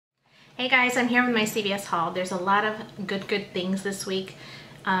Hey guys, I'm here with my CVS haul. There's a lot of good things this week.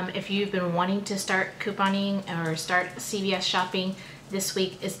 If you've been wanting to start couponing or start CVS shopping, this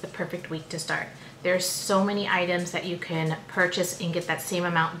week is the perfect week to start. There's so many items that you can purchase and get that same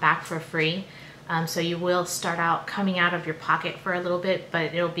amount back for free. So you will start out coming out of your pocket for a little bit,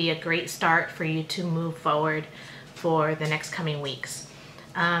 but it'll be a great start for you to move forward for the next coming weeks.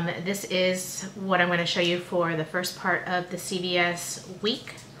 This is what I'm going to show you for the first part of the CVS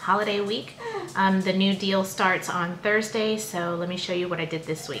week. Holiday week. The new deal starts on Thursday, so let me show you what I did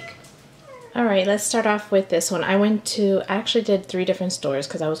this week. Alright, let's start off with this one. I actually did 3 different stores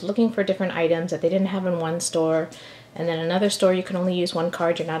because I was looking for different items that they didn't have in one store, and then another store you can only use one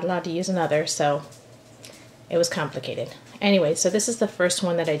card, you're not allowed to use another, so it was complicated. Anyway, so this is the first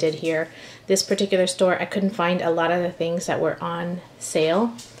one that I did here. This particular store, I couldn't find a lot of the things that were on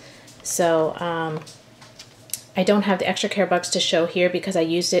sale, so I don't have the extra care bucks to show here because I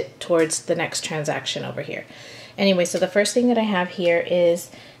used it towards the next transaction over here. Anyway, so the first thing that I have here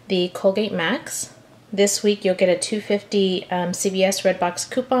is the Colgate Max. This week you'll get a $2.50 CVS Red Box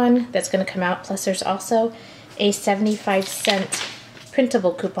coupon that's going to come out, plus there's also a 75-cent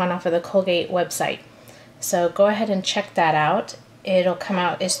printable coupon off of the Colgate website. So go ahead and check that out. It'll come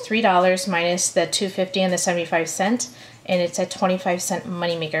out as $3 minus the $2.50 and the 75 cents, and it's a 25-cent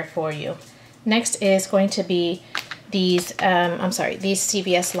moneymaker for you. Next is going to be these, these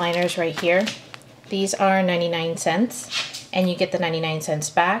CVS liners right here. These are 99 cents, and you get the 99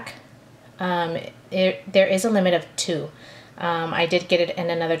 cents back. There is a limit of 2. I did get it in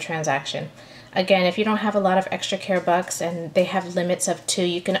another transaction. Again, if you don't have a lot of extra care bucks and they have limits of 2,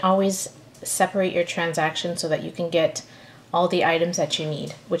 you can always separate your transaction so that you can get all the items that you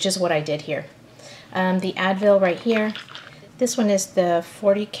need, which is what I did here. The Advil right here, this one is the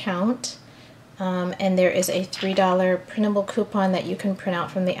 40 count. And there is a $3 printable coupon that you can print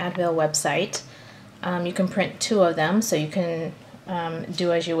out from the Advil website. You can print 2 of them, so you can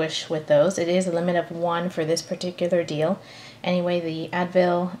do as you wish with those. It is a limit of 1 for this particular deal. Anyway, the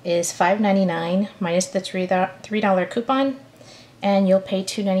Advil is $5.99 minus the $3 coupon, and you'll pay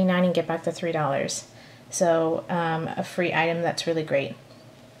 $2.99 and get back the $3. So a free item that's really great.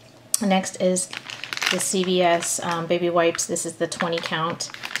 Next is the CVS baby wipes. This is the 20 count.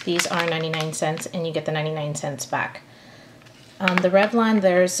 These are 99 cents, and you get the 99 cents back. The Revlon,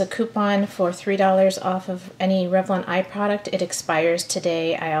 there's a coupon for $3 off of any Revlon eye product. It expires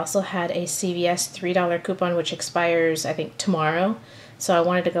today. I also had a CVS $3 coupon, which expires, I think, tomorrow. So I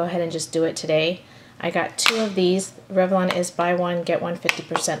wanted to go ahead and just do it today. I got 2 of these. Revlon is buy one, get one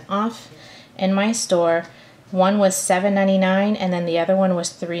 50% off. In my store, one was $7.99, and then the other one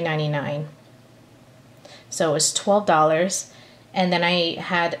was $3.99. So it was $12. And then I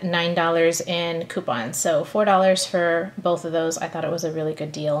had $9 in coupons, so $4 for both of those. I thought it was a really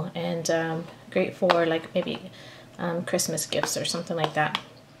good deal, and great for like maybe Christmas gifts or something like that.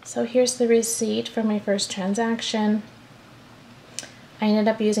 So here's the receipt for my first transaction. I ended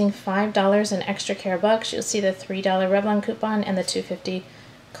up using $5 in extra care bucks. You'll see the $3 Revlon coupon and the $2.50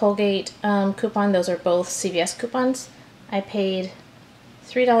 Colgate coupon. Those are both CVS coupons. I paid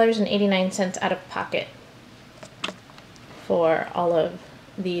 $3.89 out of pocket for all of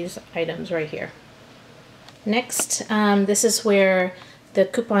these items right here. Next, this is where the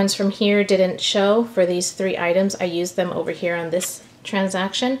coupons from here didn't show for these 3 items. I used them over here on this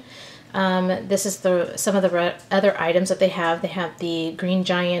transaction. This is some of the other items that they have. They have the Green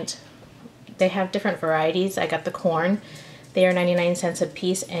Giant. They have different varieties. I got the corn. They are 99 cents a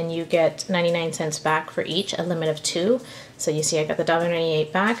piece, and you get 99 cents back for each, a limit of 2. So you see I got the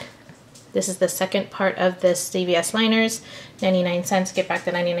 $1.98 back. This is the second part of the CVS liners, 99 cents, get back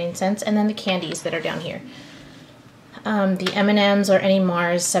the 99 cents, and then the candies that are down here. The M&Ms or any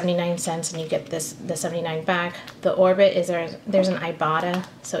Mars, 79 cents, and you get the 79 back. The Orbit, there's an Ibotta,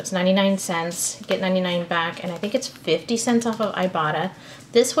 so it's 99 cents, get 99 back, and I think it's 50 cents off of Ibotta.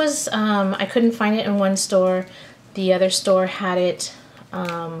 This was, I couldn't find it in one store. The other store had it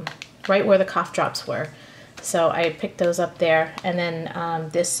right where the cough drops were. So I picked those up there, and then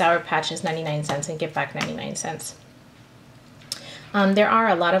this Sour Patch is 99 cents and get back 99 cents. There are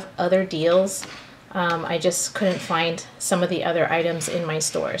a lot of other deals. I just couldn't find some of the other items in my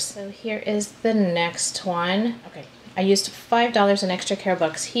stores. So here is the next one. Okay, I used $5 in extra care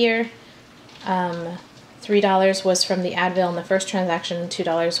bucks here. $3 was from the Advil in the first transaction,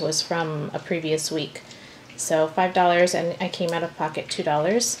 $2 was from a previous week. So $5, and I came out of pocket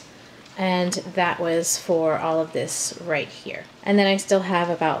 $2. And that was for all of this right here. And then I still have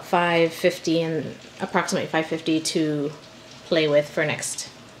about $5.50 and approximately $5.50 to play with for next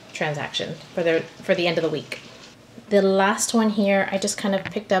transaction for the end of the week. The last one here, I just kind of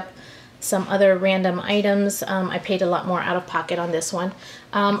picked up some other random items. I paid a lot more out of pocket on this one.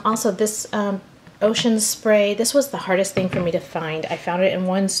 Also, this Ocean Spray, this was the hardest thing for me to find. I found it in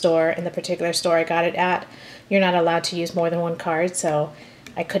one store, in the particular store I got it at. You're not allowed to use more than one card, so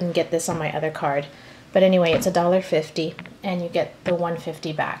I couldn't get this on my other card. But anyway, it's $1.50, and you get the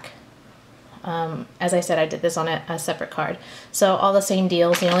 $1.50 back. As I said, I did this on a separate card. So all the same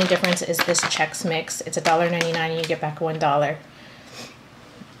deals. The only difference is this Chex Mix. It's $1.99 and you get back $1.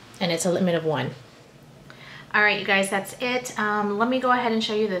 And it's a limit of 1. All right, you guys, that's it. Let me go ahead and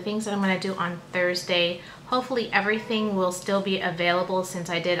show you the things that I'm going to do on Thursday. Hopefully everything will still be available since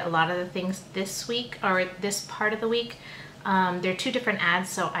I did a lot of the things this week, or this part of the week. They're 2 different ads,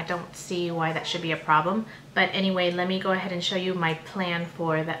 so I don't see why that should be a problem. But anyway, let me go ahead and show you my plan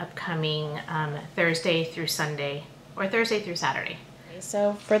for the upcoming Thursday through Sunday, or Thursday through Saturday.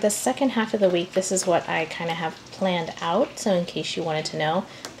 So for the second half of the week, this is what I kind of have planned out. So in case you wanted to know,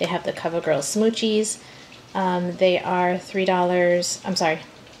 they have the CoverGirl Smoochies. They are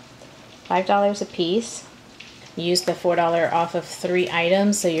 $5 a piece. You use the $4 off of 3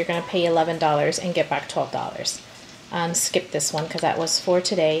 items, so you're going to pay $11 and get back $12. Skip this one because that was for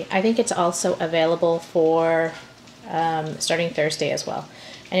today. I think it's also available for starting Thursday as well.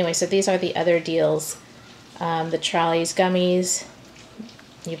 Anyway, so these are the other deals. The Trolleys gummies,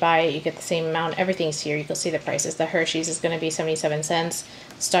 you buy it, you get the same amount. Everything's here. You can see the prices. The Hershey's is going to be 77 cents.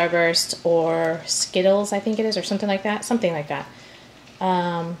 Starburst or Skittles, I think it is, or something like that. Something like that.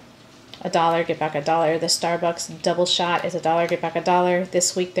 $1, get back $1. The Starbucks double shot is $1, get back $1.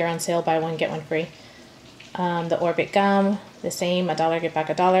 This week they're on sale, buy one, get one free. The Orbit gum, the same, $1, get back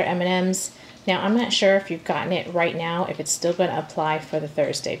 $1. M&M's. Now, I'm not sure if you've gotten it right now, if it's still going to apply for the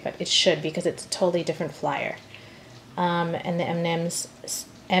Thursday, but it should because it's a totally different flyer. And the M&M's,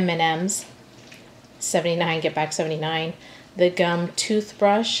 79, get back 79. The gum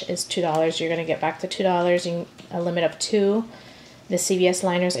toothbrush is $2. You're going to get back the $2, a limit of 2. The CVS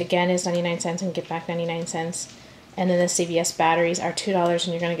liners, again, is 99 cents and get back 99 cents. And then the CVS batteries are $2 and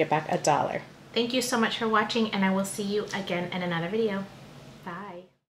you're going to get back $1. Thank you so much for watching, and I will see you again in another video.